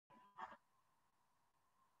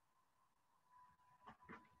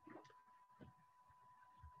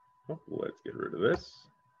Let's get rid of this.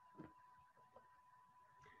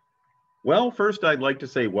 Well, first I'd like to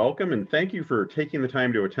say welcome and thank you for taking the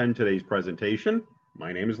time to attend today's presentation.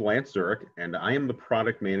 My name is Lance Zurich and I am the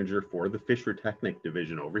product manager for the Fischertechnik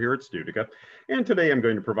division over here at Studica. And today I'm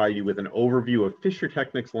going to provide you with an overview of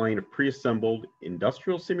Fischertechnik's line of pre-assembled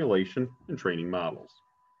industrial simulation and training models.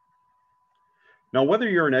 Now, whether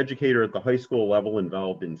you're an educator at the high school level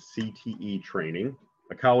involved in CTE training,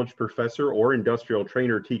 a college professor or industrial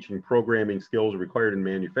trainer teaching programming skills required in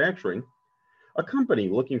manufacturing, a company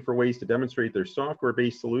looking for ways to demonstrate their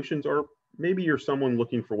software-based solutions, or maybe you're someone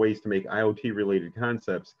looking for ways to make IoT-related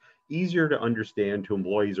concepts easier to understand to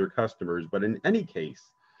employees or customers. But in any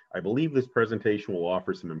case, I believe this presentation will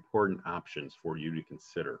offer some important options for you to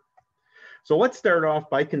consider. So let's start off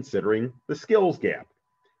by considering the skills gap.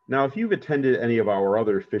 Now, if you've attended any of our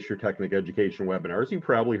other Fischertechnik education webinars, you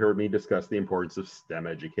probably heard me discuss the importance of STEM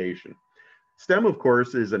education. STEM, of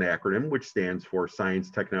course, is an acronym which stands for science,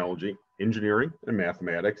 technology, engineering, and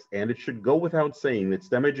mathematics, and it should go without saying that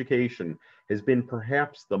STEM education has been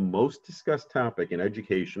perhaps the most discussed topic in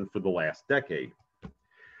education for the last decade.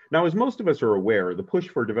 Now, as most of us are aware, the push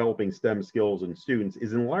for developing STEM skills in students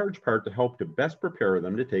is in large part to help to best prepare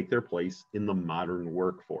them to take their place in the modern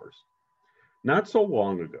workforce. Not so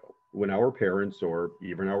long ago, when our parents or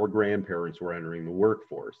even our grandparents were entering the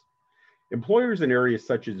workforce, employers in areas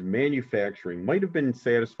such as manufacturing might have been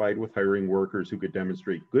satisfied with hiring workers who could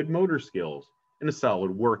demonstrate good motor skills and a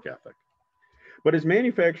solid work ethic. But as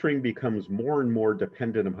manufacturing becomes more and more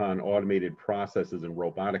dependent upon automated processes and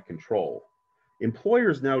robotic control,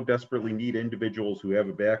 employers now desperately need individuals who have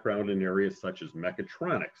a background in areas such as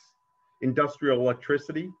mechatronics, industrial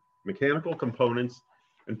electricity, mechanical components,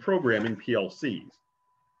 and programming PLCs.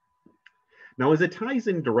 Now, as it ties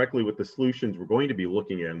in directly with the solutions we're going to be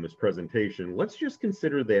looking at in this presentation, let's just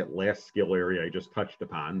consider that last skill area I just touched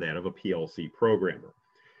upon, that of a PLC programmer.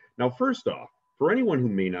 Now, first off, for anyone who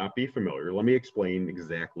may not be familiar, let me explain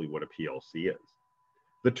exactly what a PLC is.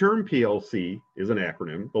 The term PLC is an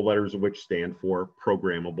acronym, the letters of which stand for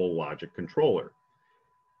Programmable Logic Controller.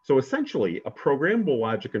 So essentially, a programmable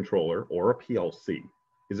logic controller, or a PLC,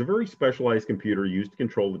 is a very specialized computer used to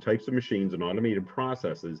control the types of machines and automated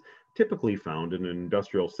processes typically found in an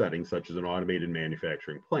industrial setting, such as an automated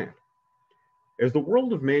manufacturing plant. As the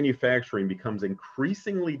world of manufacturing becomes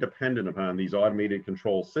increasingly dependent upon these automated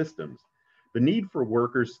control systems, the need for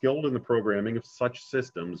workers skilled in the programming of such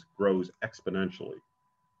systems grows exponentially.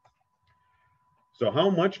 So how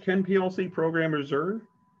much can PLC programmers earn?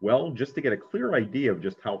 Well, just to get a clear idea of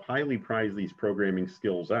just how highly prized these programming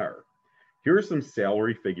skills are, here are some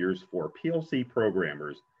salary figures for PLC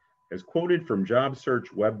programmers as quoted from job search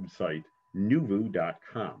website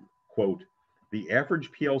nuvu.com. Quote, the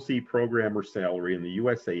average PLC programmer salary in the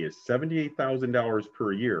USA is $78,000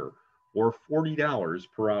 per year or $40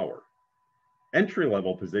 per hour.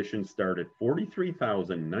 Entry-level positions start at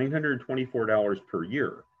 $43,924 per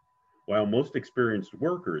year, while most experienced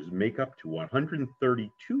workers make up to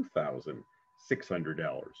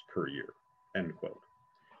 $132,600 per year, end quote.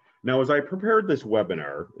 Now, as I prepared this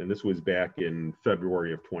webinar, and this was back in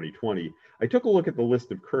February of 2020, I took a look at the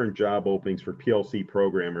list of current job openings for PLC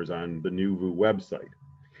programmers on the Nuvu website.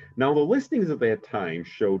 Now, the listings at that time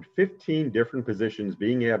showed 15 different positions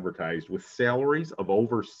being advertised with salaries of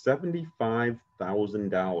over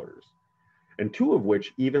 $75,000, and two of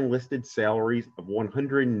which even listed salaries of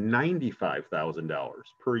 $195,000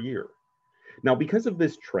 per year. Now, because of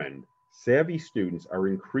this trend, savvy students are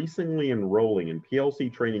increasingly enrolling in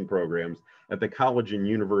PLC training programs at the college and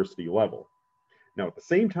university level. Now, at the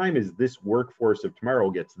same time as this workforce of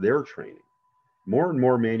tomorrow gets their training, more and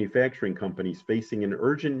more manufacturing companies facing an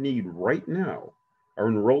urgent need right now are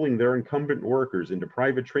enrolling their incumbent workers into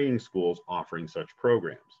private training schools offering such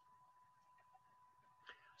programs.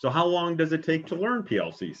 So how long does it take to learn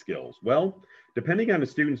PLC skills? Well, depending on a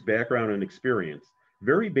student's background and experience,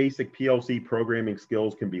 very basic PLC programming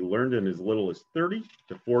skills can be learned in as little as 30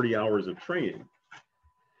 to 40 hours of training.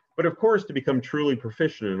 But of course, to become truly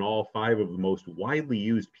proficient in all 5 of the most widely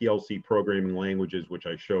used PLC programming languages, which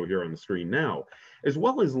I show here on the screen now, as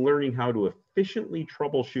well as learning how to efficiently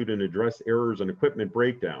troubleshoot and address errors and equipment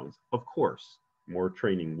breakdowns, of course, more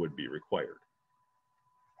training would be required.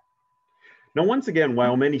 Now, once again,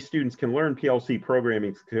 while many students can learn PLC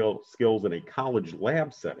programming skills in a college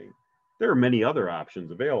lab setting, there are many other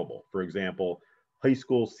options available. For example, high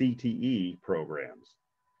school CTE programs,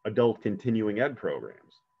 adult continuing ed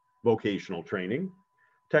programs, vocational training,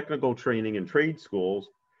 technical training in trade schools,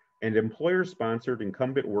 and employer-sponsored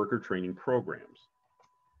incumbent worker training programs.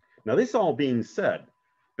 Now, this all being said,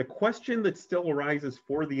 the question that still arises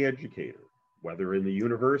for the educator whether in the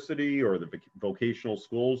university or the vocational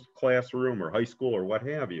schools classroom or high school or what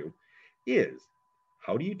have you, is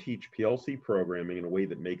how do you teach PLC programming in a way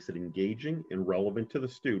that makes it engaging and relevant to the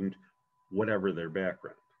student, whatever their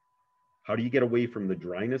background? How do you get away from the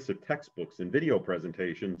dryness of textbooks and video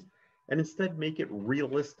presentations and instead make it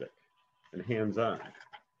realistic and hands-on?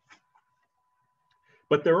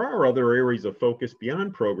 But there are other areas of focus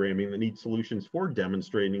beyond programming that need solutions for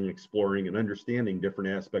demonstrating, exploring, and understanding different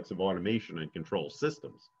aspects of automation and control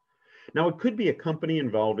systems. Now, it could be a company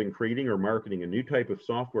involved in creating or marketing a new type of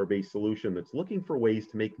software-based solution that's looking for ways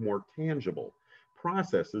to make more tangible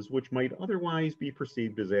processes which might otherwise be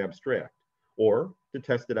perceived as abstract, or to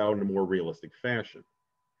test it out in a more realistic fashion.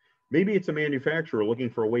 Maybe it's a manufacturer looking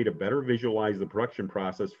for a way to better visualize the production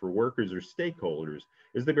process for workers or stakeholders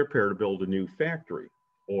as they prepare to build a new factory.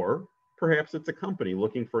 Or perhaps it's a company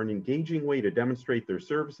looking for an engaging way to demonstrate their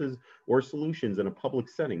services or solutions in a public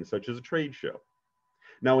setting, such as a trade show.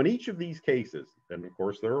 Now, in each of these cases, and of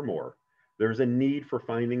course there are more, there's a need for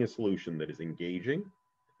finding a solution that is engaging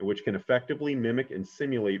and which can effectively mimic and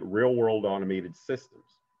simulate real-world automated systems.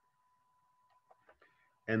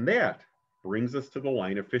 And that brings us to the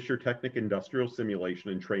line of fischertechnik industrial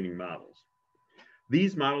simulation and training models.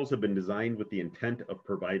 These models have been designed with the intent of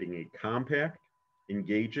providing a compact,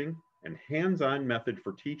 engaging, and hands-on method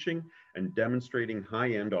for teaching and demonstrating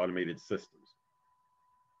high-end automated systems.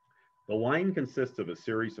 The line consists of a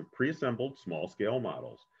series of pre-assembled small-scale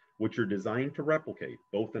models, which are designed to replicate,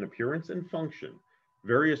 both in appearance and function,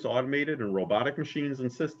 various automated and robotic machines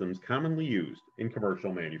and systems commonly used in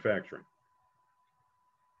commercial manufacturing.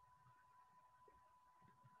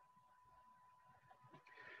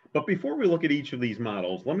 But before we look at each of these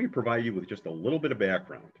models, let me provide you with just a little bit of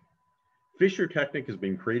background. Fischertechnik has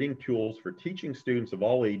been creating tools for teaching students of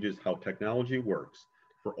all ages how technology works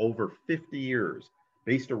for over 50 years,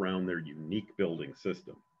 based around their unique building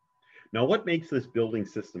system. Now, what makes this building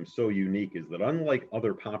system so unique is that unlike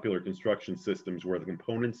other popular construction systems where the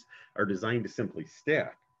components are designed to simply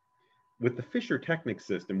stack, with the fischertechnik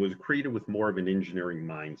system was created with more of an engineering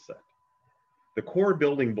mindset. The core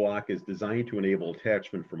building block is designed to enable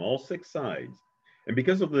attachment from all 6 sides, and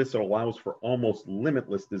because of this, it allows for almost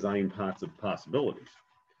limitless design possibilities.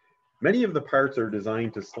 Many of the parts are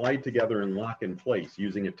designed to slide together and lock in place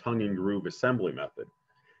using a tongue and groove assembly method.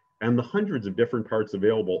 And the hundreds of different parts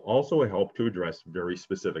available also help to address very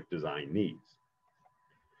specific design needs.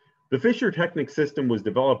 The fischertechnik system was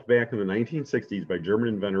developed back in the 1960s by German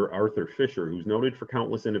inventor Arthur Fischer, who's noted for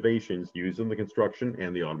countless innovations used in the construction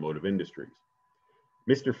and the automotive industries.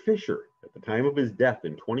 Mr. Fischer, at the time of his death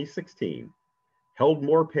in 2016, held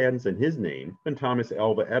more patents in his name than Thomas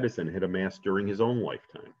Alva Edison had amassed during his own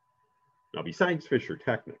lifetime. Now, besides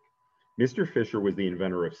fischertechnik, Mr. Fischer was the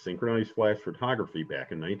inventor of synchronized flash photography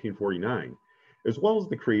back in 1949, as well as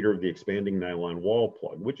the creator of the expanding nylon wall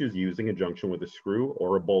plug, which is used in conjunction with a screw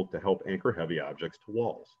or a bolt to help anchor heavy objects to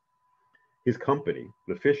walls. His company,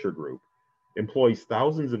 the Fischer Group, employs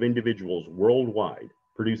thousands of individuals worldwide,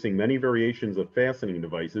 producing many variations of fastening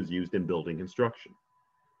devices used in building construction.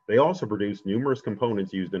 They also produce numerous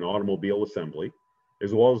components used in automobile assembly,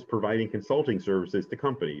 as well as providing consulting services to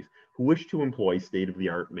companies who wish to employ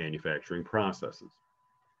state-of-the-art manufacturing processes.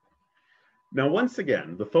 Now, once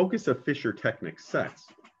again, the focus of fischertechnik sets,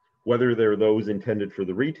 whether they're those intended for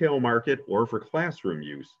the retail market or for classroom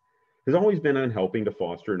use, has always been on helping to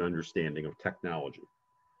foster an understanding of technology.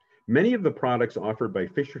 Many of the products offered by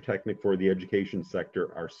fischertechnik for the education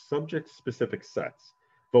sector are subject-specific sets,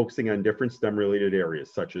 focusing on different STEM-related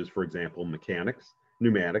areas, such as, for example, mechanics,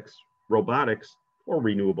 pneumatics, robotics, or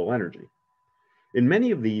renewable energy. In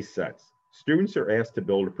many of these sets, students are asked to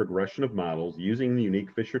build a progression of models using the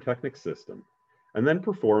unique fischertechnik system, and then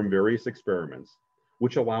perform various experiments,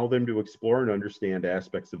 which allow them to explore and understand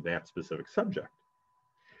aspects of that specific subject.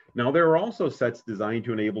 Now, there are also sets designed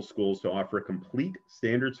to enable schools to offer a complete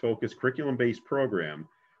standards-focused curriculum-based program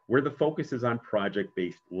where the focus is on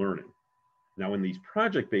project-based learning. Now, in these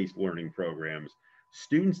project-based learning programs,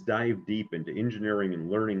 students dive deep into engineering and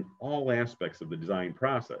learning all aspects of the design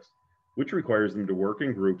process, which requires them to work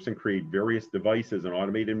in groups and create various devices and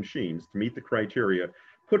automated machines to meet the criteria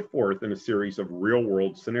put forth in a series of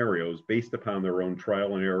real-world scenarios based upon their own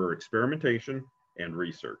trial and error experimentation and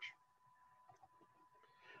research.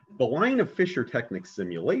 The line of fischertechnik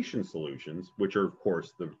simulation solutions, which are of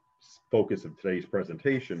course the focus of today's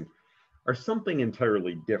presentation, are something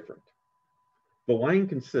entirely different. The line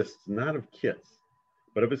consists not of kits,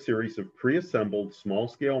 but of a series of pre-assembled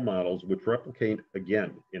small-scale models which replicate,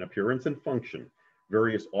 again, in appearance and function,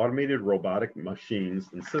 various automated robotic machines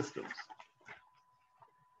and systems.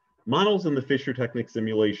 Models in the fischertechnik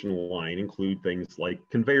simulation line include things like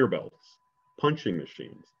conveyor belts, punching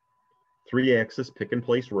machines, 3-axis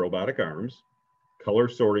pick-and-place robotic arms, color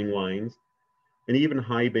sorting lines, and even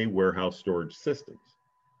high bay warehouse storage systems.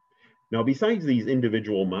 Now, besides these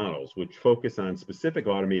individual models, which focus on specific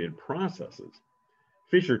automated processes,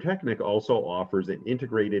 fischertechnik also offers an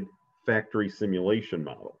integrated factory simulation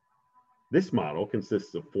model. This model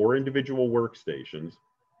consists of 4 individual workstations,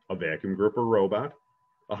 a vacuum gripper robot,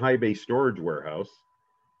 a high bay storage warehouse,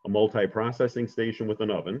 a multi-processing station with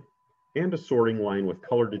an oven, and a sorting line with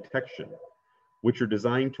color detection, which are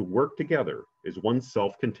designed to work together as one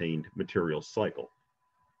self-contained material cycle.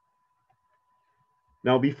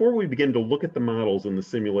 Now, before we begin to look at the models in the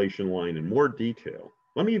simulation line in more detail,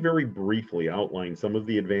 let me very briefly outline some of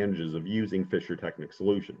the advantages of using fischertechnik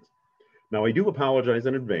solutions. Now, I do apologize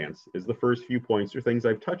in advance, as the first few points are things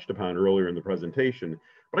I've touched upon earlier in the presentation,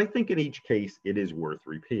 but I think in each case it is worth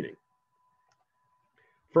repeating.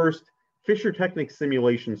 First, fischertechnik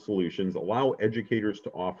simulation solutions allow educators to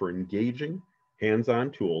offer engaging,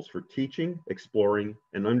 hands-on tools for teaching, exploring,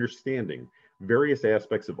 and understanding various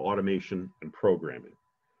aspects of automation and programming.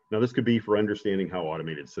 Now, this could be for understanding how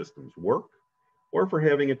automated systems work, or for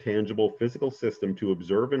having a tangible physical system to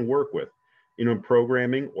observe and work with in a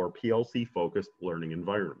programming or PLC-focused learning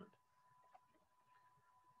environment.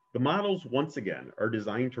 The models, once again, are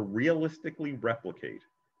designed to realistically replicate,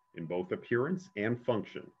 in both appearance and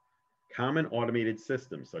function, common automated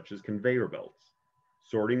systems such as conveyor belts,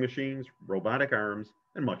 sorting machines, robotic arms,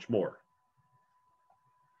 and much more.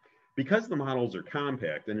 Because the models are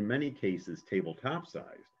compact and in many cases tabletop sized,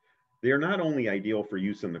 they are not only ideal for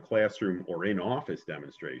use in the classroom or in-office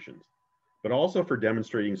demonstrations, but also for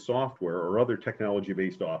demonstrating software or other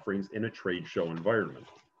technology-based offerings in a trade show environment.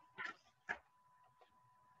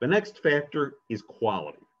 The next factor is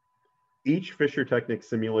quality. Each fischertechnik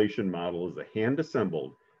simulation model is a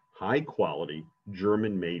hand-assembled, high-quality,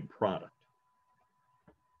 German-made product.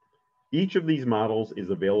 Each of these models is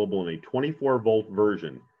available in a 24-volt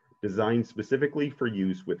version designed specifically for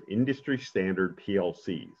use with industry-standard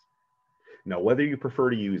PLCs. Now, whether you prefer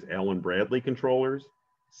to use Allen Bradley controllers,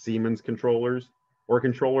 Siemens controllers, or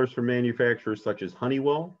controllers from manufacturers such as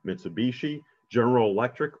Honeywell, Mitsubishi, General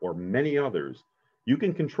Electric, or many others, you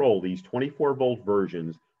can control these 24-volt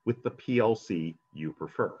versions with the PLC you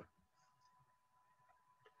prefer.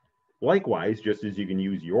 Likewise, just as you can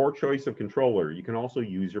use your choice of controller, you can also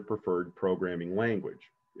use your preferred programming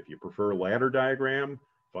language. If you prefer ladder diagram,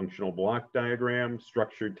 functional block diagram,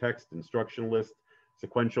 structured text instruction list,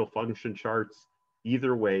 sequential function charts,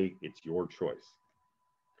 either way, it's your choice.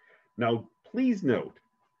 Now, please note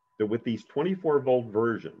that with these 24-volt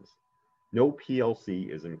versions, no PLC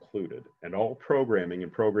is included, and all programming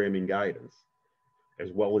and programming guidance,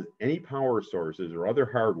 as well as any power sources or other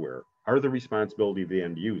hardware, are the responsibility of the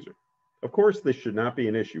end user. Of course, this should not be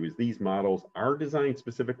an issue, as these models are designed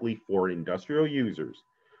specifically for industrial users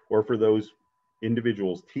or for those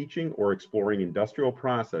individuals teaching or exploring industrial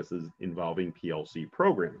processes involving PLC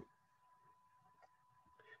programming.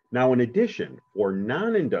 Now, in addition, for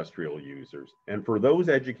non-industrial users and for those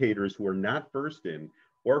educators who are not versed in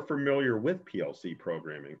or familiar with PLC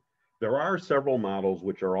programming, there are several models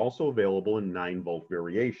which are also available in 9-volt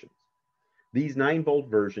variations. These 9-volt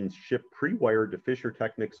versions ship pre-wired to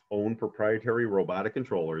fischertechnik's own proprietary robotic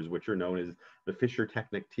controllers, which are known as the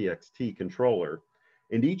fischertechnik TXT controller.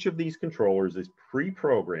 And each of these controllers is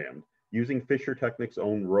pre-programmed using fischertechnik's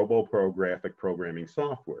own RoboPro programming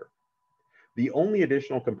software. The only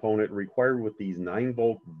additional component required with these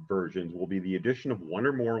 9-volt versions will be the addition of 1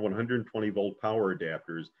 or more 120-volt power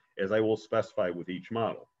adapters, as I will specify with each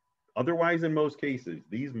model. Otherwise, in most cases,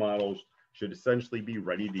 these models should essentially be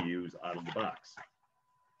ready to use out of the box.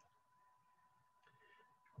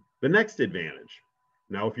 The next advantage.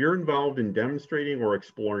 Now, if you're involved in demonstrating or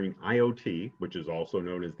exploring IoT, which is also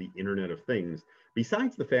known as the Internet of Things,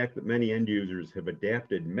 besides the fact that many end users have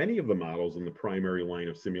adapted many of the models in the primary line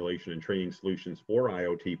of simulation and training solutions for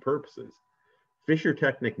IoT purposes,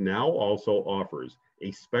 fischertechnik now also offers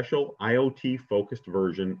a special IoT-focused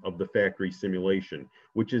version of the factory simulation,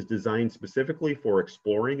 which is designed specifically for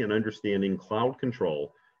exploring and understanding cloud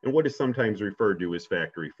control and what is sometimes referred to as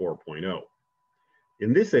Factory 4.0.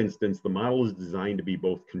 In this instance, the model is designed to be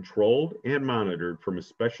both controlled and monitored from a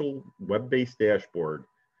special web-based dashboard,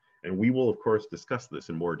 and we will, of course, discuss this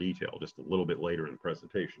in more detail just a little bit later in the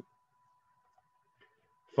presentation.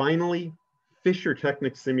 Finally,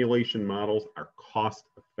 fischertechnik simulation models are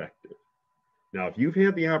cost-effective. Now, if you've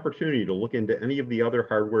had the opportunity to look into any of the other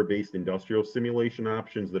hardware-based industrial simulation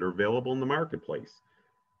options that are available in the marketplace,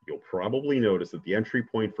 you'll probably notice that the entry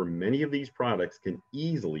point for many of these products can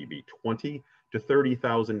easily be $20,000 to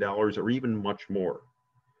 $30,000 or even much more.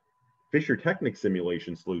 Fischertechnik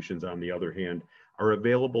simulation solutions, on the other hand, are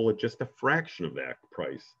available at just a fraction of that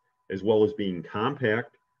price, as well as being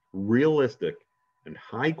compact, realistic, and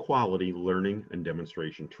high quality learning and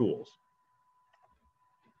demonstration tools.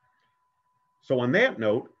 So on that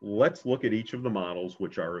note, let's look at each of the models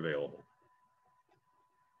which are available.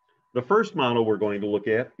 The first model we're going to look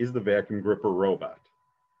at is the vacuum gripper robot.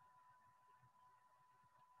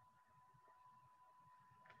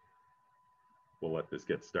 We'll let this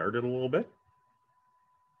get started a little bit.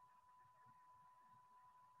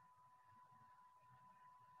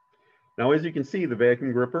 Now, as you can see, the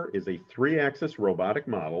vacuum gripper is a 3-axis robotic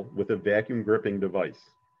model with a vacuum gripping device.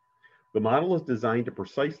 The model is designed to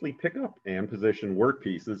precisely pick up and position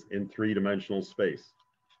workpieces in 3-dimensional space.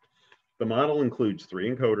 The model includes 3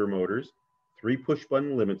 encoder motors, 3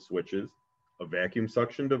 push-button limit switches, a vacuum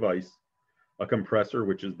suction device, a compressor,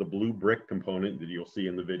 which is the blue brick component that you'll see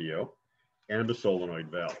in the video, and a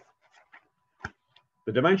solenoid valve.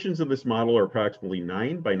 The dimensions of this model are approximately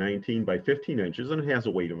 9 by 19 by 15 inches, and it has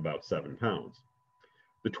a weight of about 7 pounds.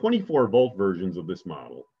 The 24-volt versions of this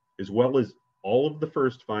model, as well as all of the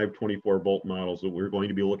first 5 24-volt models that we're going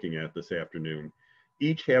to be looking at this afternoon,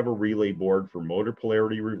 each have a relay board for motor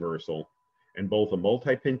polarity reversal and both a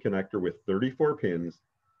multi-pin connector with 34 pins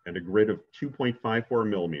and a grid of 2.54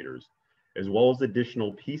 millimeters, as well as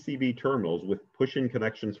additional PCB terminals with push-in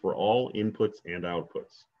connections for all inputs and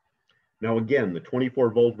outputs. Now again, the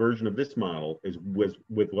 24-volt version of this model,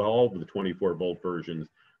 with all of the 24-volt versions,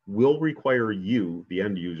 will require you, the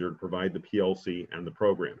end user, to provide the PLC and the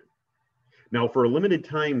programming. Now, for a limited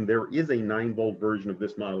time, there is a 9-volt version of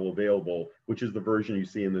this model available, which is the version you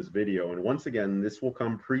see in this video. And once again, this will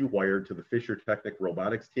come pre-wired to the fischertechnik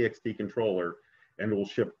Robotics TXT controller and will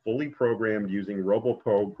ship fully programmed using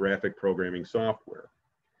RoboPro graphic programming software.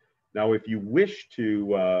 Now, if you wish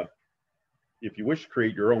to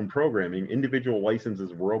create your own programming, individual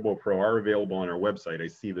licenses of RoboPro are available on our website. I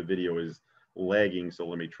see the video is lagging, so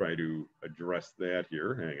let me try to address that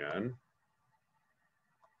here. Hang on.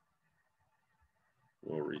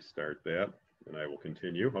 We'll restart that, and I will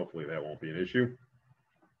continue. Hopefully that won't be an issue.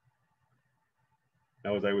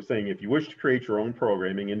 Now, as I was saying, if you wish to create your own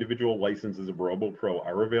programming, individual licenses of RoboPro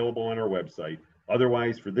are available on our website.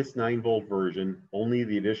 Otherwise, for this 9-volt version, only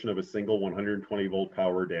the addition of a single 120-volt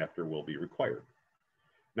power adapter will be required.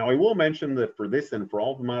 Now, I will mention that for this and for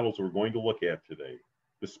all the models we're going to look at today,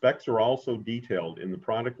 the specs are also detailed in the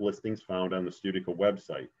product listings found on the Studica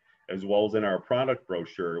website, as well as in our product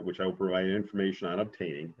brochure, which I will provide information on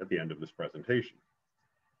obtaining at the end of this presentation.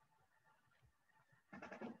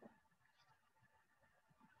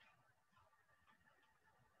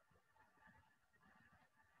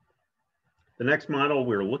 The next model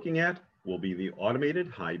we're looking at will be the automated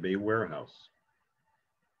high bay warehouse.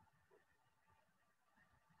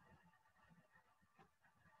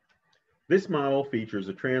 This model features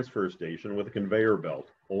a transfer station with a conveyor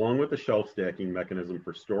belt, along with a shelf stacking mechanism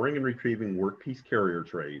for storing and retrieving workpiece carrier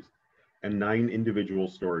trays, and 9 individual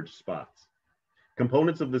storage spots.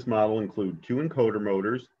 Components of this model include 2 encoder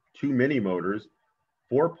motors, 2 mini motors,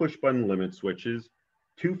 4 push-button limit switches,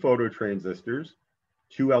 2 photo transistors,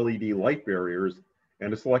 2 LED light barriers,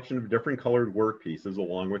 and a selection of different colored workpieces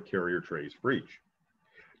along with carrier trays for each.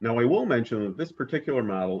 Now, I will mention that this particular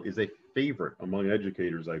model is a favorite among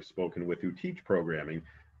educators I've spoken with who teach programming,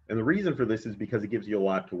 and the reason for this is because it gives you a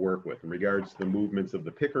lot to work with in regards to the movements of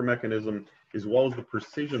the picker mechanism, as well as the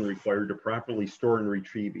precision required to properly store and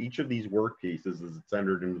retrieve each of these workpieces as it's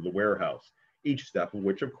entered into the warehouse, each step of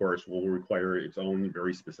which, of course, will require its own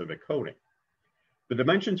very specific coding. The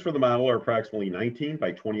dimensions for the model are approximately 19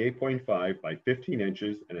 by 28.5 by 15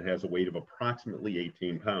 inches, and it has a weight of approximately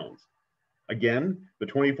 18 pounds. Again, the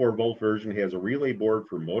 24-volt version has a relay board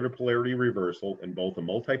for motor polarity reversal and both a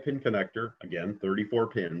multi-pin connector, again, 34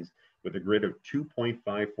 pins, with a grid of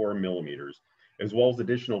 2.54 millimeters, as well as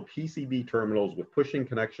additional PCB terminals with push-in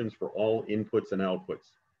connections for all inputs and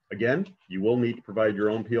outputs. Again, you will need to provide your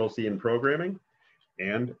own PLC and programming,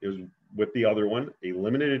 and as with the other one, a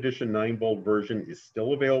limited edition 9-volt version is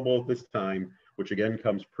still available at this time, which again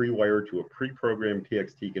comes pre-wired to a pre-programmed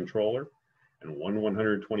TXT controller, and one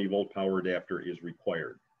 120-volt power adapter is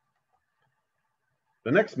required.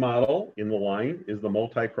 The next model in the line is the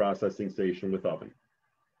multi-processing station with oven.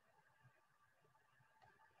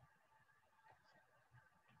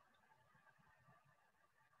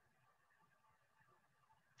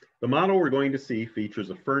 The model we're going to see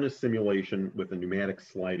features a furnace simulation with a pneumatic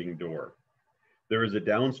sliding door. There is a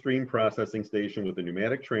downstream processing station with a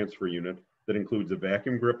pneumatic transfer unit, that includes a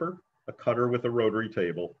vacuum gripper, a cutter with a rotary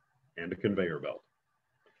table, and a conveyor belt.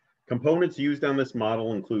 Components used on this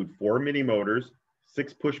model include 4 mini motors,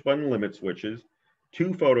 6 push-button limit switches,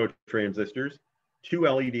 2 photo transistors, 2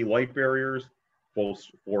 LED light barriers, 4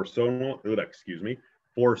 solenoid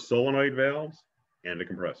valves, and a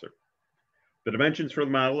compressor. The dimensions for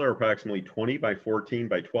the model are approximately 20 by 14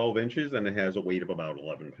 by 12 inches, and it has a weight of about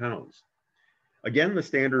 11 pounds. Again, the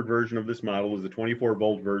standard version of this model is the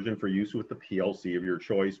 24-volt version for use with the PLC of your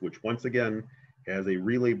choice, which once again has a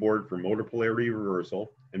relay board for motor polarity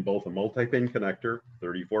reversal and both a multi-pin connector,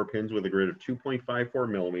 34 pins with a grid of 2.54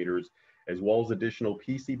 millimeters, as well as additional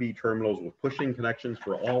PCB terminals with pushing connections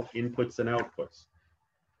for all inputs and outputs.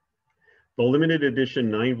 The limited edition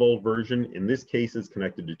 9-volt version in this case is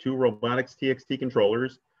connected to 2 robotics TXT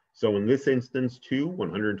controllers. So in this instance, 2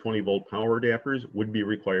 120-volt power adapters would be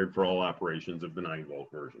required for all operations of the 9-volt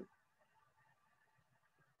version.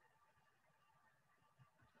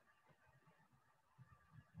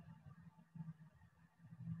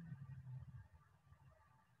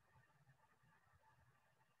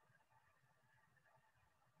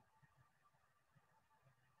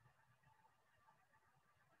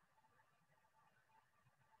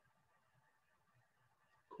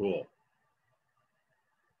 Cool.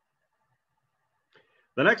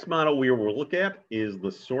 The next model we will look at is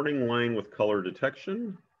the sorting line with color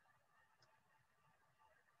detection.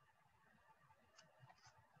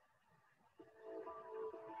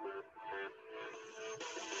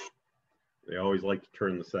 They always like to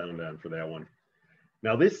turn the sound on for that one.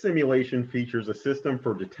 Now, this simulation features a system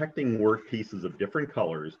for detecting work pieces of different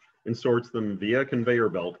colors and sorts them via a conveyor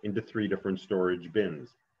belt into 3 different storage bins.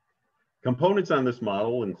 Components on this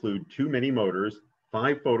model include 2 mini motors,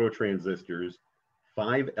 5 photo transistors,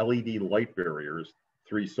 5 LED light barriers,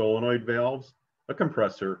 3 solenoid valves, a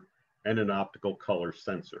compressor, and an optical color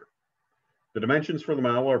sensor. The dimensions for the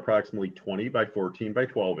model are approximately 20 by 14 by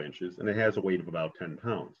 12 inches, and it has a weight of about 10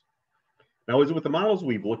 pounds. Now, as with the models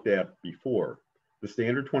we've looked at before, the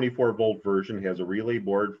standard 24-volt version has a relay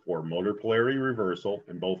board for motor polarity reversal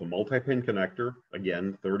and both a multi-pin connector,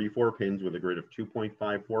 again, 34 pins with a grid of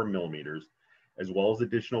 2.54 millimeters, as well as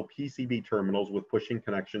additional PCB terminals with pushing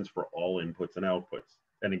connections for all inputs and outputs.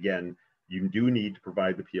 And again, you do need to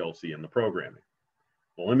provide the PLC in the programming.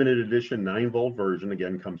 The limited edition 9-volt version,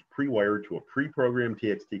 again, comes pre-wired to a pre-programmed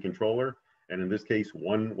TXT controller, and in this case,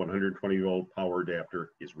 1 120-volt power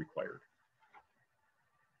adapter is required.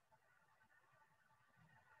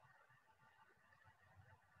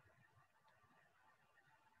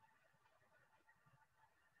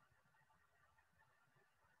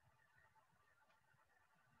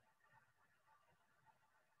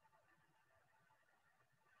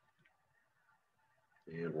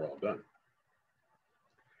 And we're all done.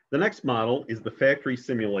 The next model is the factory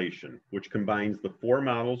simulation, which combines the 4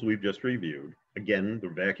 models we've just reviewed. Again, the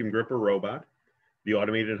vacuum gripper robot, the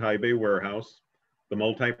automated high bay warehouse, the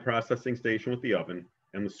multi-processing station with the oven,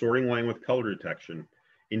 and the sorting line with color detection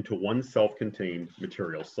into one self-contained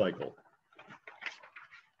material cycle.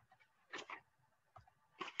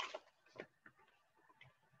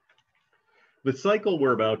 The cycle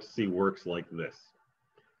we're about to see works like this.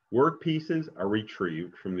 Work pieces are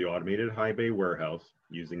retrieved from the automated high bay warehouse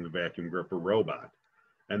using the vacuum gripper robot,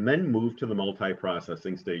 and then moved to the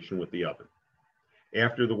multi-processing station with the oven.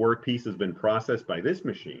 After the work piece has been processed by this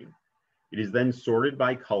machine, it is then sorted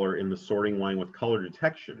by color in the sorting line with color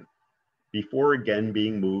detection, before again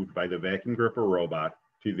being moved by the vacuum gripper robot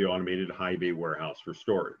to the automated high bay warehouse for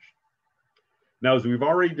storage. Now, as we've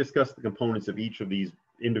already discussed the components of each of these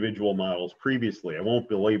individual models previously, I won't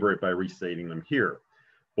belabor it by restating them here.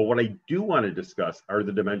 But what I do want to discuss are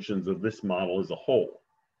the dimensions of this model as a whole.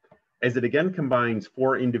 As it again combines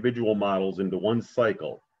 4 individual models into one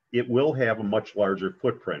cycle, it will have a much larger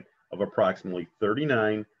footprint of approximately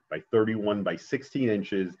 39 by 31 by 16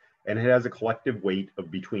 inches, and it has a collective weight of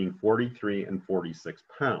between 43 and 46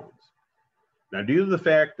 pounds. Now, due to the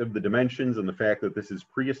fact of the dimensions and the fact that this is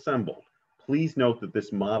pre-assembled, please note that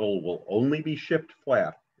this model will only be shipped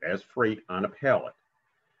flat as freight on a pallet.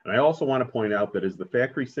 And I also want to point out that as the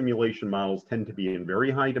factory simulation models tend to be in very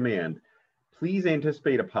high demand, please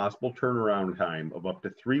anticipate a possible turnaround time of up to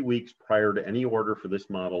 3 weeks prior to any order for this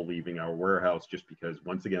model leaving our warehouse, just because,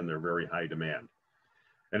 once again, they're very high demand.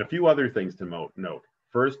 And a few other things to note.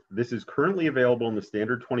 First, this is currently available in the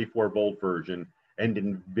standard 24-volt version and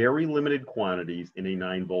in very limited quantities in a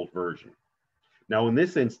 9-volt version. Now, in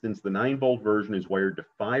this instance, the 9-volt version is wired to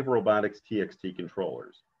 5 robotics TXT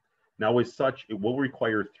controllers. Now, as such, it will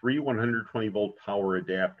require 3 120-volt power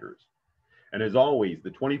adapters. And as always,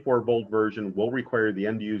 the 24-volt version will require the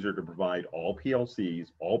end user to provide all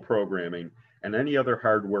PLCs, all programming, and any other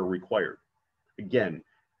hardware required. Again,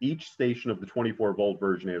 each station of the 24-volt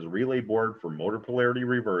version has a relay board for motor polarity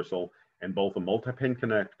reversal and both a multi-pin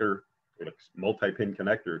connector,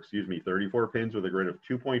 34 pins with a grid of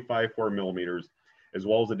 2.54 millimeters, as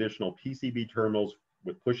well as additional PCB terminals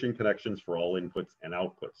with push-in connections for all inputs and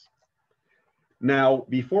outputs. Now,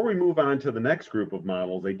 before we move on to the next group of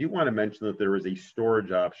models, I do want to mention that there is a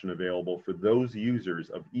storage option available for those users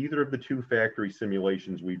of either of the two factory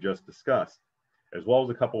simulations we just discussed, as well as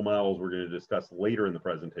a couple models we're going to discuss later in the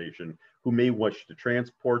presentation, who may wish to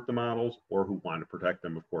transport the models or who want to protect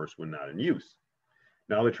them, of course, when not in use.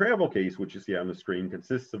 Now, the travel case, which you see on the screen,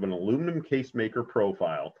 consists of an aluminum case maker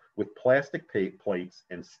profile with plastic plates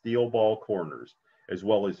and steel ball corners, as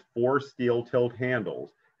well as 4 steel tilt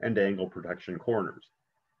handles and angle protection corners.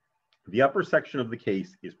 The upper section of the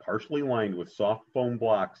case is partially lined with soft foam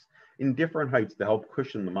blocks in different heights to help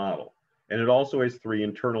cushion the model, and it also has 3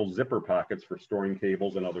 internal zipper pockets for storing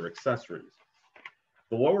cables and other accessories.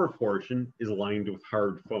 The lower portion is lined with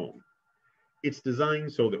hard foam. It's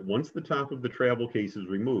designed so that once the top of the travel case is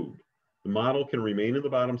removed, the model can remain in the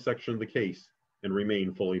bottom section of the case and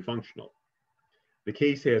remain fully functional. The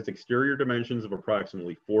case has exterior dimensions of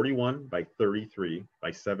approximately 41 by 33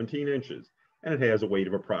 by 17 inches, and it has a weight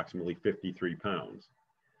of approximately 53 pounds.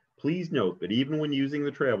 Please note that even when using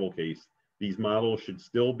the travel case, these models should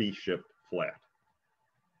still be shipped flat.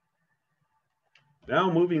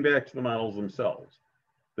 Now moving back to the models themselves.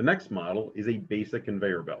 The next model is a basic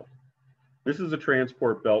conveyor belt. This is a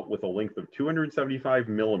transport belt with a length of 275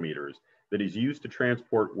 millimeters that is used to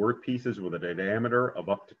transport workpieces with a diameter of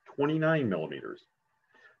up to 29 millimeters.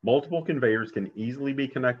 Multiple conveyors can easily be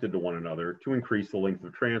connected to one another to increase the length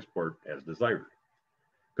of transport as desired.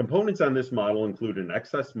 Components on this model include an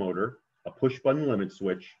excess motor, a push-button limit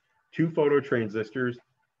switch, 2 phototransistors,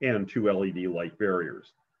 and 2 LED light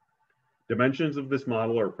barriers. Dimensions of this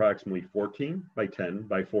model are approximately 14 by 10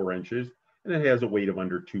 by 4 inches, and it has a weight of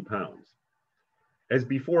under 2 pounds. As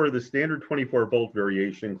before, the standard 24-volt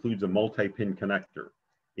variation includes a multi-pin connector.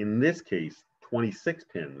 In this case, 26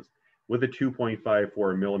 pins with a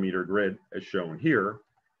 2.54 millimeter grid as shown here.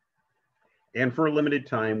 And for a limited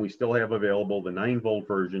time, we still have available the 9-volt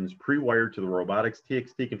versions pre-wired to the robotics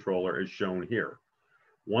TXT controller as shown here.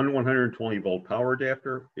 One 120-volt power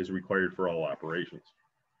adapter is required for all operations.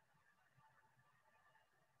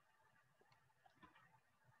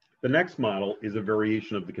 The next model is a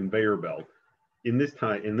variation of the conveyor belt, in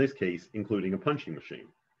this case, including a punching machine.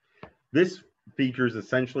 This features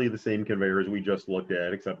essentially the same conveyor as we just looked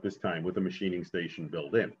at, except this time with a machining station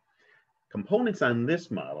built in. Components on this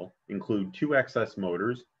model include 2 excess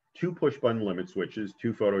motors, 2 push-button limit switches,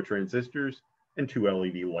 2 phototransistors, and 2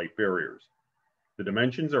 LED light barriers. The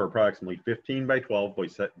dimensions are approximately 15 by 12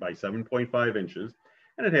 by 7.5 inches,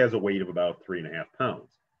 and it has a weight of about 3.5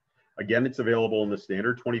 pounds. Again, it's available in the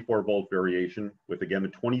standard 24-volt variation with, again, a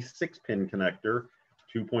 26-pin connector,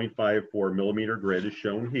 2.54 millimeter grid is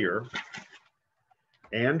shown here.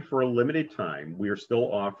 And for a limited time, we are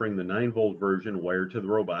still offering the 9-volt version wired to the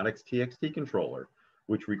robotics TXT controller,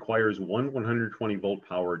 which requires one 120-volt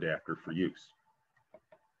power adapter for use.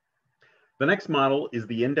 The next model is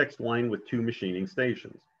the indexed line with 2 machining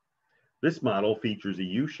stations. This model features a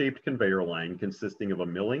U-shaped conveyor line consisting of a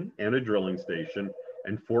milling and a drilling station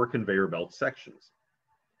and 4 conveyor belt sections.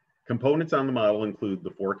 Components on the model include the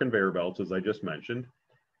 4 conveyor belts, as I just mentioned,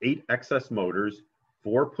 8 excess motors,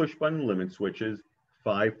 4 push-button limit switches,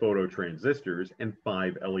 5 phototransistors, and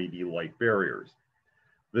 5 LED light barriers.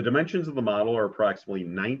 The dimensions of the model are approximately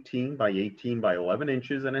 19 by 18 by 11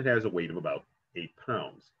 inches, and it has a weight of about 8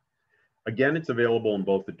 pounds. Again, it's available in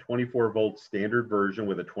both the 24-volt standard version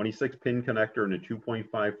with a 26-pin connector and a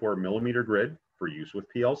 2.54 millimeter grid for use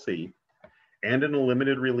with PLC, and in a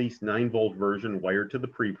limited release 9-volt version wired to the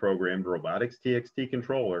pre-programmed robotics TXT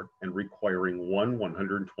controller and requiring one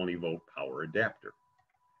 120-volt power adapter.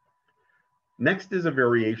 Next is a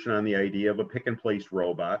variation on the idea of a pick-and-place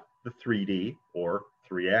robot, the 3D or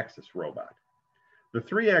 3-axis robot. The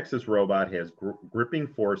 3-axis robot has gripping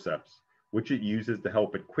forceps, which it uses to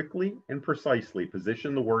help it quickly and precisely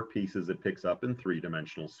position the workpieces it picks up in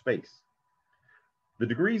 3-dimensional space. The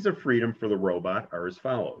degrees of freedom for the robot are as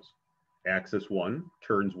follows. Axis 1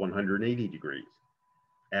 turns 180 degrees.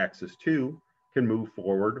 Axis 2 can move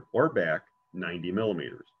forward or back 90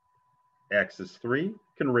 millimeters. Axis 3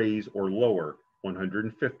 can raise or lower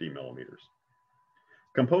 150 millimeters.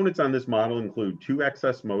 Components on this model include 2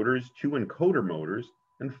 excess motors, 2 encoder motors,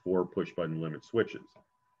 and 4 push-button limit switches.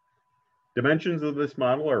 Dimensions of this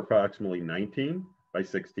model are approximately 19 by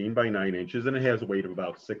 16 by 9 inches, and it has a weight of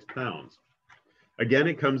about 6 pounds. Again,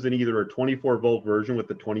 it comes in either a 24-volt version with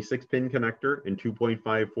the 26-pin connector and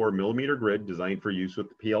 2.54 millimeter grid designed for use with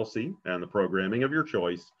the PLC and the programming of your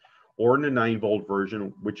choice, or in a 9-volt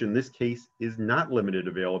version, which in this case is not limited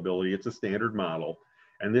availability. It's a standard model.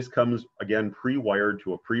 And this comes, again, pre-wired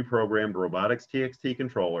to a pre-programmed robotics TXT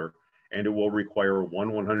controller, and it will require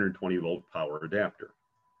one 120-volt power adapter.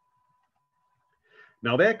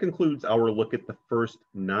 Now that concludes our look at the first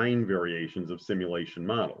 9 variations of simulation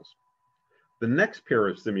models. The next pair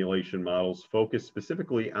of simulation models focus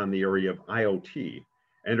specifically on the area of IoT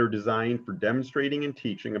and are designed for demonstrating and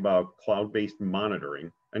teaching about cloud-based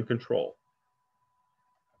monitoring and control.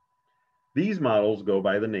 These models go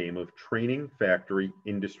by the name of Training Factory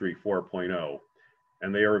Industry 4.0,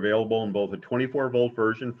 and they are available in both a 24-volt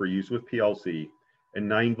version for use with PLC and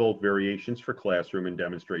 9-volt variations for classroom and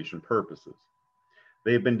demonstration purposes.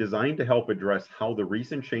 They have been designed to help address how the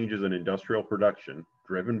recent changes in industrial production,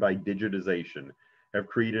 driven by digitization, have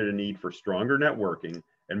created a need for stronger networking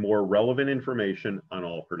and more relevant information on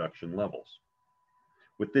all production levels.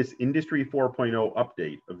 With this Industry 4.0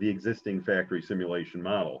 update of the existing factory simulation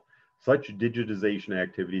model, such digitization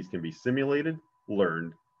activities can be simulated,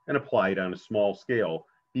 learned, and applied on a small scale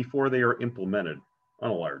before they are implemented on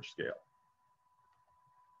a large scale.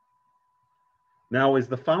 Now, as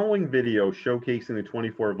the following video showcasing the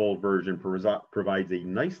 24-volt version provides a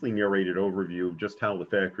nicely narrated overview of just how the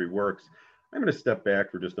factory works, I'm going to step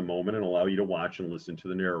back for just a moment and allow you to watch and listen to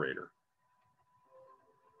the narrator.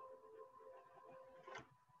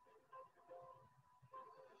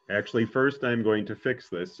 Actually, first I'm going to fix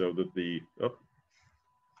this so that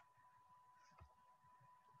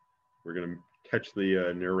we're going to catch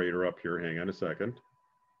the narrator up here. Hang on a second.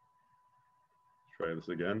 Try this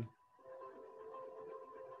again.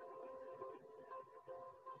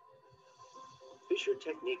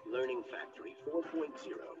 Fischertechnik Learning Factory 4.0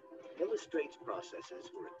 illustrates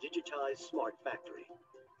processes for a digitized smart factory,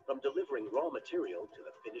 from delivering raw material to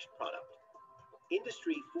the finished product.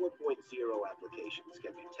 Industry 4.0 applications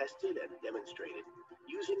can be tested and demonstrated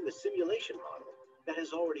using the simulation model that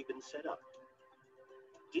has already been set up.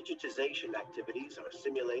 Digitization activities are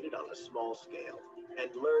simulated on a small scale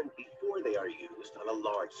and learned before they are used on a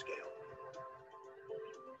large scale.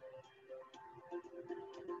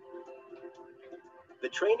 The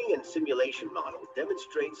training and simulation model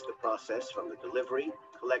demonstrates the process from the delivery,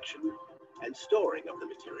 collection, and storing of the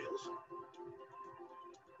materials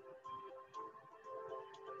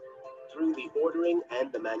through the ordering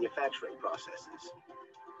and the manufacturing processes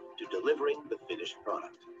to delivering the finished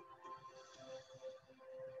product.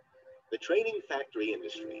 The training factory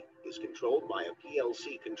industry is controlled by a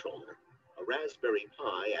PLC controller, a Raspberry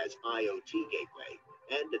Pi as IoT gateway,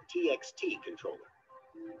 and a TXT controller.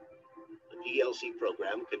 The PLC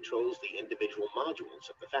program controls the individual modules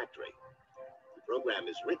of the factory. The program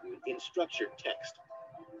is written in structured text.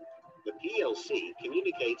 The PLC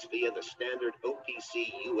communicates via the standard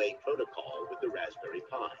OPC UA protocol with the Raspberry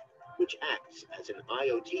Pi, which acts as an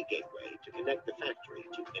IoT gateway to connect the factory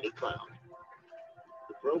to any cloud.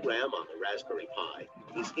 The program on the Raspberry Pi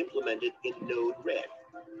is implemented in Node Red.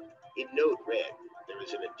 In Node Red, there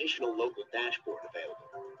is an additional local dashboard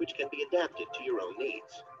available, which can be adapted to your own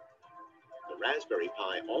needs. The Raspberry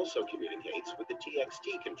Pi also communicates with the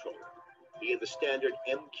TXT controller via the standard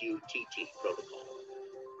MQTT protocol,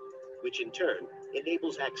 which in turn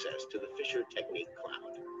enables access to the Fischertechnik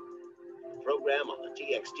cloud. The program on the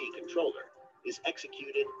TXT controller is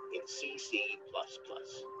executed in CC++.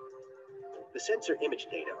 The sensor image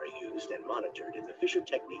data are used and monitored in the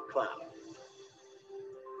Fischertechnik cloud.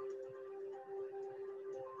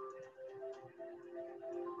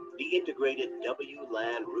 The integrated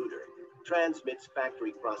WLAN router transmits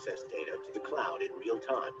factory process data to the cloud in real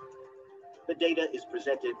time. The data is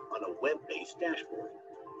presented on a web-based dashboard.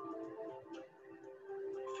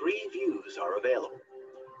 3 views are available: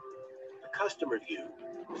 the customer view,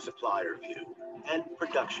 the supplier view, and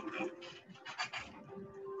production view.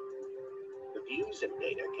 The views and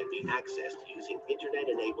data can be accessed using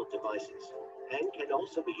internet-enabled devices and can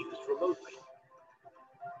also be used remotely.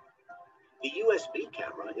 The USB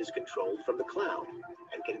camera is controlled from the cloud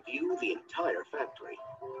and can view the entire factory.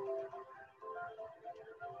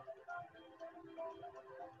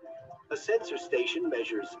 A sensor station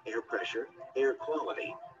measures air pressure, air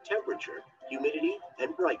quality, temperature, humidity,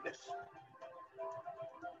 and brightness.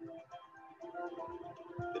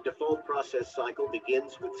 The default process cycle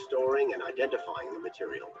begins with storing and identifying the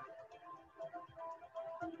material.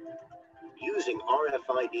 Using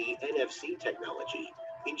RFID NFC technology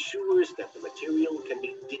ensures that the material can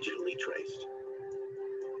be digitally traced.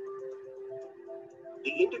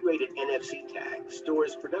 The integrated NFC tag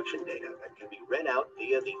stores production data that can be read out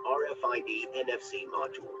via the RFID NFC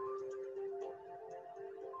module.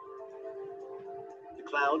 The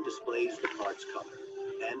cloud displays the part's color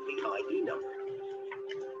and the ID number.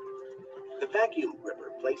 The vacuum gripper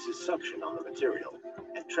places suction on the material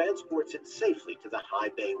and transports it safely to the high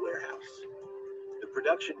bay warehouse. The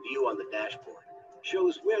production view on the dashboard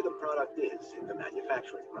shows where the product is in the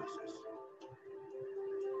manufacturing process.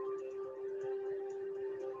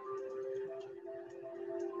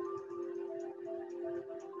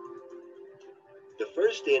 The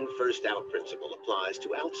first in, first out principle applies to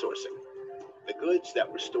outsourcing. The goods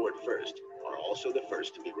that were stored first are also the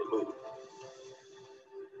first to be removed.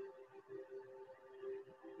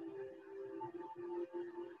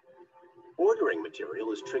 Ordering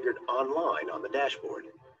material is triggered online on the dashboard.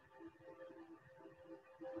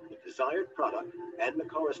 The desired product and the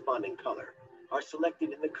corresponding color are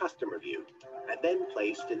selected in the customer view and then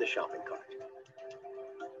placed in the shopping cart.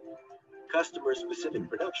 Customer-specific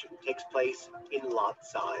production takes place in lot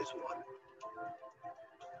size 1.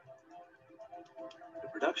 The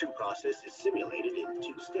production process is simulated in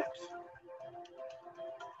 2 steps.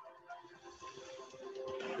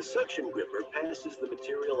 The suction gripper passes the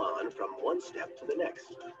material on from one step to the next.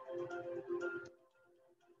 The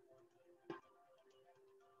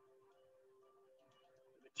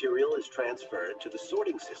material is transferred to the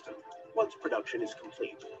sorting system once production is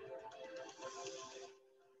complete. The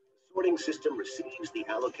sorting system receives the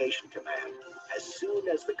allocation command as soon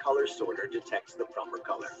as the color sorter detects the proper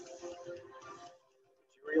color. The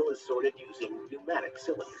material is sorted using pneumatic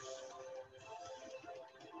cylinders.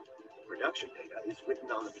 Production data is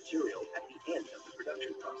written on the material at the end of the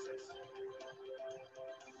production process.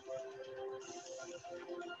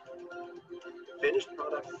 The finished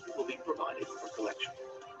product will be provided for collection.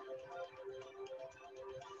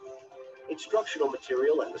 Instructional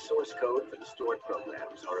material and the source code for the stored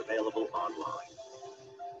programs are available online.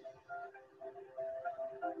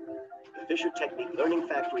 The fischertechnik Learning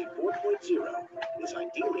Factory 4.0 is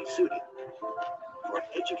ideally suited for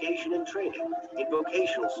education and training in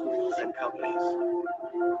vocational schools and companies,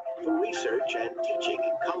 for research and teaching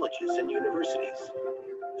in colleges and universities,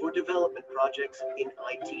 for development projects in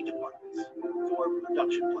IT departments, for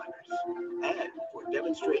production planners, and for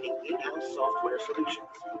demonstrating in-house software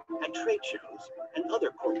solutions at trade shows and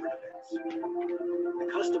other corporate events. The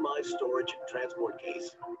customized storage and transport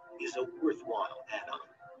case is a worthwhile add-on.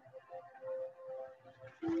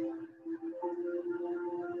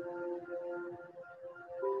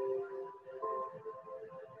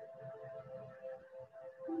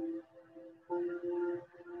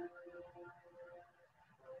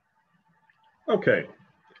 Okay,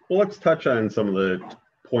 well, let's touch on some of the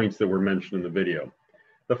points that were mentioned in the video.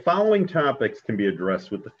 The following topics can be addressed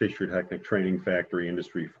with the fischertechnik Training Factory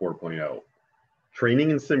Industry 4.0.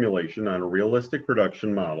 Training and simulation on a realistic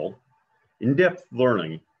production model, in-depth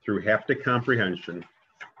learning through haptic comprehension,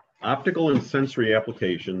 optical and sensory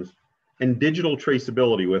applications, and digital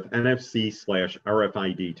traceability with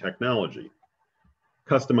NFC/RFID technology.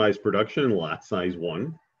 Customized production in lot size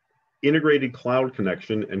 1. Integrated cloud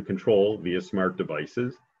connection and control via smart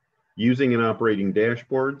devices, using and operating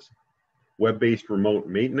dashboards, web-based remote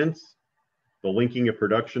maintenance, the linking of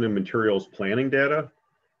production and materials planning data,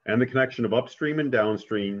 and the connection of upstream and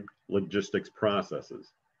downstream logistics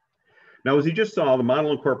processes. Now, as you just saw, the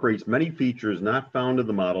model incorporates many features not found in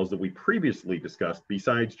the models that we previously discussed,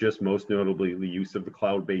 besides just most notably the use of the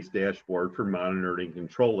cloud-based dashboard for monitoring and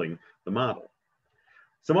controlling the model.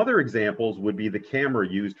 Some other examples would be the camera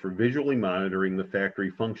used for visually monitoring the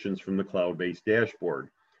factory functions from the cloud-based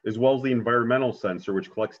dashboard, as well as the environmental sensor,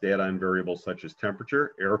 which collects data on variables such as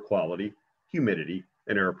temperature, air quality, humidity,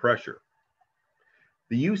 and air pressure.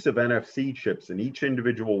 The use of NFC chips in each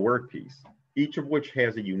individual workpiece, each of which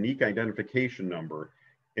has a unique identification number,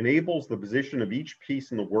 enables the position of each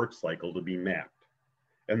piece in the work cycle to be mapped.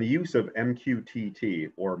 And the use of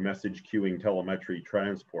MQTT, or message queuing telemetry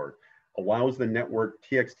transport, allows the network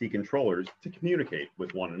TXT controllers to communicate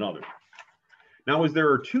with one another. Now, as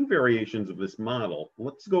there are 2 variations of this model,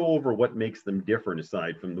 let's go over what makes them different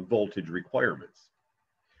aside from the voltage requirements.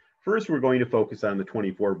 First, we're going to focus on the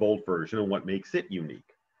 24-volt version and what makes it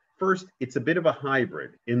unique. First, it's a bit of a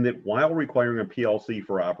hybrid in that while requiring a PLC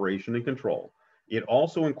for operation and control, it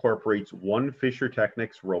also incorporates one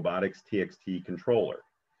fischertechnik's robotics TXT controller.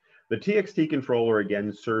 The TXT controller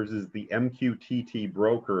again serves as the MQTT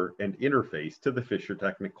broker and interface to the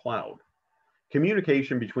fischertechnik cloud.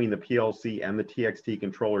 Communication between the PLC and the TXT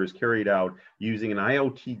controller is carried out using an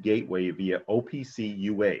IoT gateway via OPC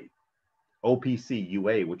UA. OPC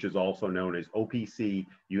UA, which is also known as OPC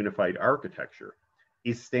Unified Architecture,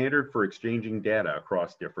 is standard for exchanging data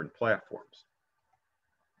across different platforms.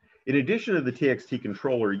 In addition to the TXT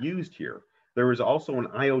controller used here, there is also an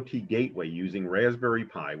IoT gateway using Raspberry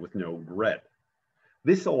Pi with Node Red.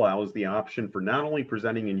 This allows the option for not only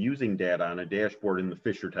presenting and using data on a dashboard in the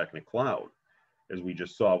fischertechnik cloud, as we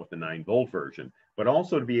just saw with the 9-volt version, but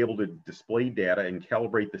also to be able to display data and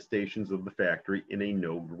calibrate the stations of the factory in a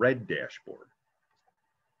Node Red dashboard.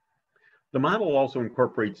 The model also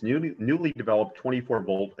incorporates newly developed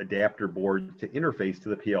 24-volt adapter boards to interface to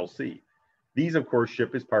the PLC. These, of course,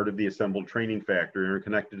 ship as part of the assembled training factory and are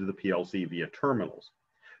connected to the PLC via terminals.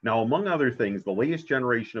 Now, among other things, the latest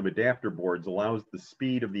generation of adapter boards allows the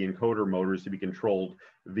speed of the encoder motors to be controlled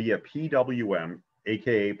via PWM,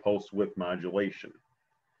 aka pulse width modulation.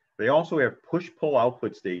 They also have push-pull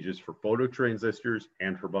output stages for phototransistors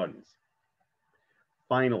and for buttons.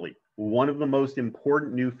 Finally, one of the most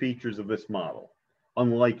important new features of this model,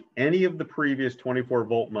 unlike any of the previous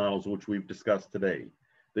 24-volt models which we've discussed today,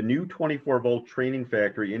 the new 24-volt Training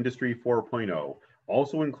Factory Industry 4.0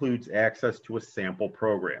 also includes access to a sample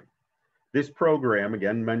program. This program,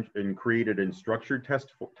 again created in structured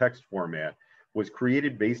text format, was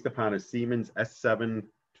created based upon a Siemens S7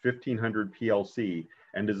 1500 PLC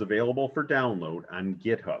and is available for download on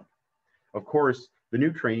GitHub. Of course, the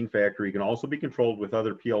new Training Factory can also be controlled with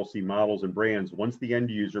other PLC models and brands once the end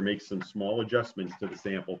user makes some small adjustments to the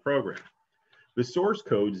sample program. The source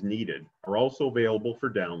codes needed are also available for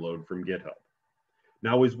download from GitHub.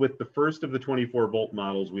 Now, as with the first of the 24-volt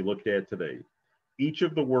models we looked at today, each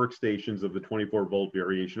of the workstations of the 24-volt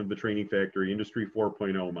variation of the Training Factory Industry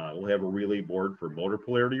 4.0 model have a relay board for motor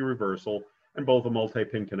polarity reversal and both a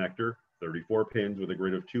multi-pin connector, 34 pins with a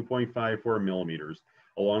grid of 2.54 millimeters,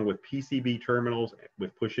 along with PCB terminals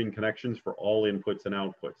with pushing connections for all inputs and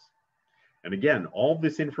outputs. And again, all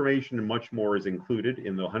this information and much more is included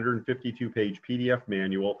in the 152-page PDF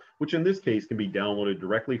manual, which in this case can be downloaded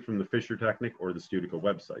directly from the fischertechnik or the Studica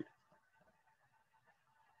website.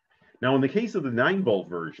 Now, in the case of the 9-volt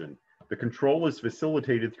version, the control is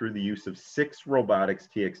facilitated through the use of 6 robotics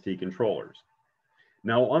TXT controllers.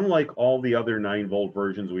 Now, unlike all the other 9-volt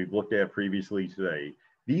versions we've looked at previously today,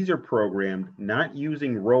 these are programmed not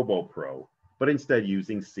using RoboPro, but instead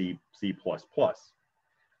using C++.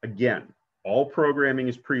 Again, all programming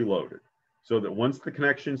is preloaded, so that once the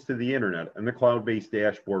connections to the internet and the cloud-based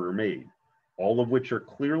dashboard are made, all of which are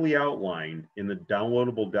clearly outlined in the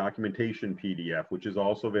downloadable documentation PDF, which is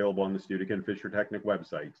also available on the Studica and fischertechnik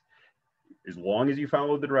websites, as long as you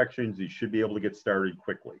follow the directions, you should be able to get started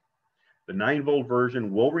quickly. The 9-volt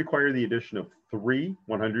version will require the addition of 3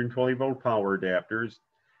 120-volt power adapters,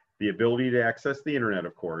 the ability to access the internet,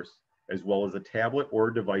 of course, as well as a tablet or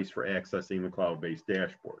device for accessing the cloud-based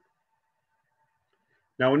dashboard.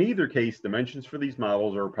 Now, in either case, dimensions for these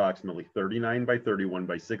models are approximately 39 by 31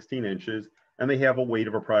 by 16 inches, and they have a weight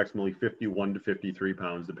of approximately 51 to 53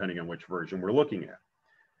 pounds, depending on which version we're looking at.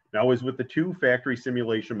 Now, as with the 2 factory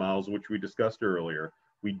simulation models, which we discussed earlier,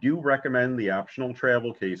 we do recommend the optional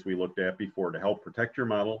travel case we looked at before to help protect your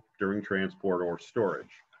model during transport or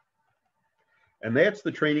storage. And that's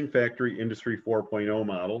the Training Factory Industry 4.0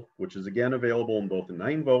 model, which is again available in both a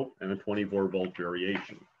 9-volt and a 24-volt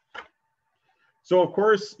variation. So of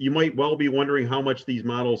course, you might well be wondering how much these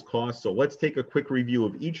models cost. So let's take a quick review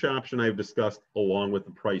of each option I've discussed along with the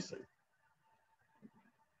pricing.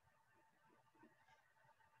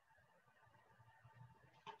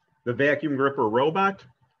 The vacuum gripper robot,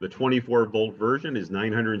 the 24-volt version is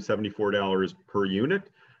 $974 per unit.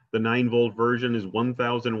 The 9-volt version is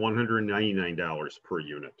 $1,199 per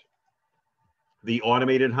unit. The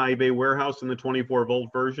automated high bay warehouse in the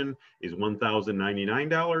 24-volt version is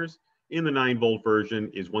 $1,099. In the 9-volt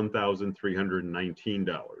version is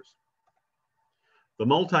 $1,319. The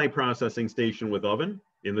multi-processing station with oven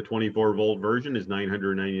in the 24-volt version is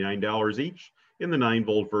 $999 each. In the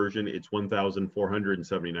 9-volt version, it's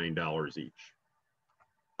 $1,479 each.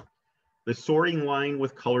 The sorting line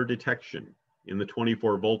with color detection in the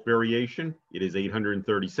 24-volt variation, it is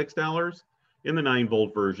 $836. In the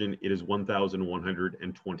 9-volt version, it is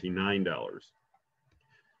 $1,129.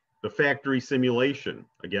 The factory simulation,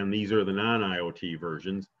 again, these are the non-IoT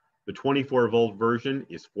versions. The 24-volt version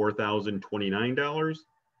is $4,029.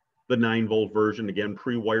 The 9-volt version, again,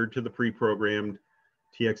 pre-wired to the pre-programmed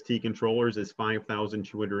TXT controllers, is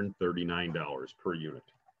 $5,239 per unit.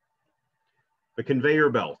 The conveyor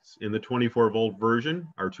belts in the 24-volt version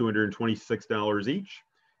are $226 each.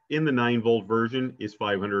 In the 9-volt version is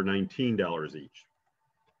 $519 each.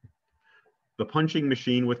 The punching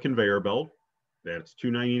machine with conveyor belt, that's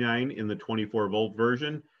 $299 in the 24-volt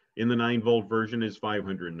version. In the 9-volt version is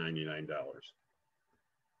 $599.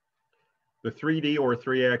 The 3D or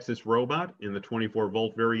 3-axis robot in the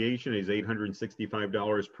 24-volt variation is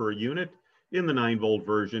 $865 per unit. In the 9-volt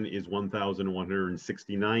version is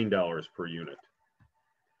 $1,169 per unit.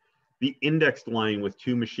 The indexed line with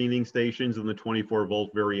 2 machining stations in the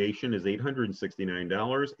 24-volt variation is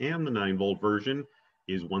 $869, and the 9-volt version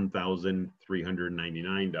is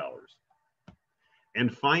 $1,399.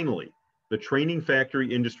 And finally, the Training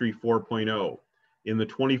Factory Industry 4.0 in the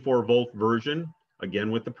 24-volt version, again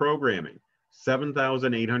with the programming,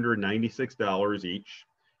 $7,896 each.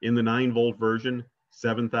 In the 9-volt version,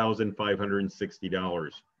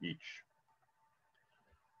 $7,560 each.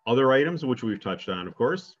 Other items which we've touched on, of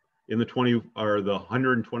course, in the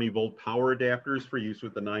 120-volt power adapters for use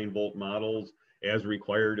with the 9-volt models. As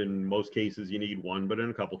required, in most cases you need one, but in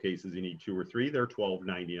a couple cases you need 2 or 3. They're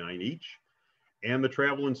 $12.99 each. And the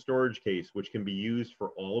travel and storage case, which can be used for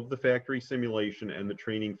all of the factory simulation and the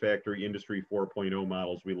Training Factory Industry 4.0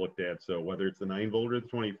 models we looked at. So whether it's the 9-volt or the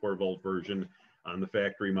 24-volt version on the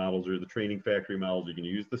factory models or the Training Factory models, you can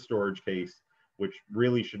use the storage case, which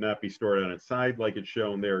really should not be stored on its side like it's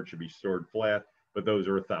shown there. It should be stored flat, but those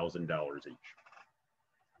are $1,000 each.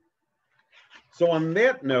 So on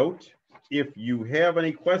that note, if you have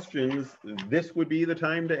any questions, this would be the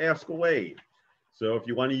time to ask away. So if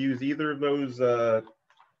you want to use either of those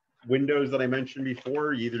windows that I mentioned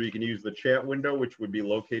before, either you can use the chat window, which would be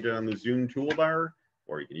located on the Zoom toolbar,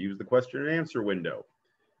 or you can use the question and answer window.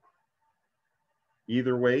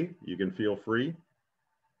 Either way, you can feel free.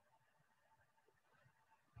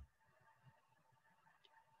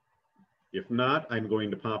 If not, I'm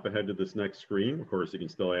going to pop ahead to this next screen. Of course, you can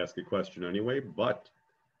still ask a question anyway, but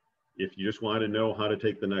if you just want to know how to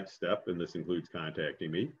take the next step, and this includes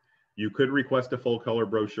contacting me, you could request a full color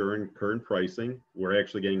brochure and current pricing. We're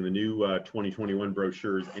actually getting the new 2021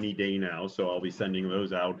 brochures any day now, so I'll be sending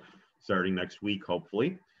those out starting next week,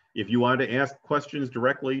 hopefully. If you want to ask questions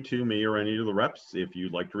directly to me or any of the reps, if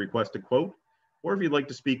you'd like to request a quote, or if you'd like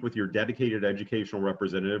to speak with your dedicated educational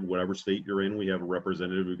representative, whatever state you're in, we have a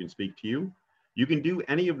representative who can speak to you. You can do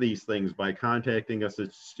any of these things by contacting us at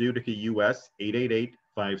Studica US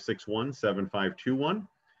 888-561-7521.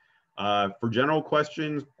 For general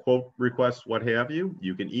questions, quote requests, what have you,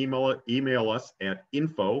 you can email us at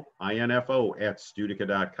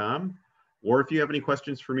info@studica.com. Or if you have any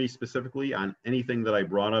questions for me specifically on anything that I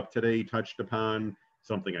brought up today, touched upon,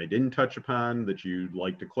 something I didn't touch upon that you'd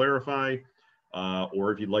like to clarify,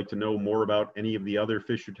 or if you'd like to know more about any of the other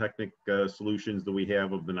fischertechnik solutions that we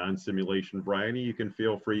have of the non-simulation variety, you can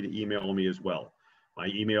feel free to email me as well. My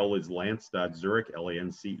email is lance.zurek,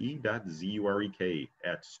 lance.zurek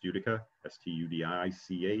 @studica,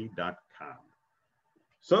 studica.com.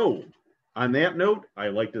 So on that note,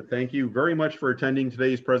 I'd like to thank you very much for attending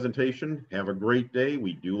today's presentation. Have a great day.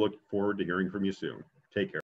 We do look forward to hearing from you soon. Take care.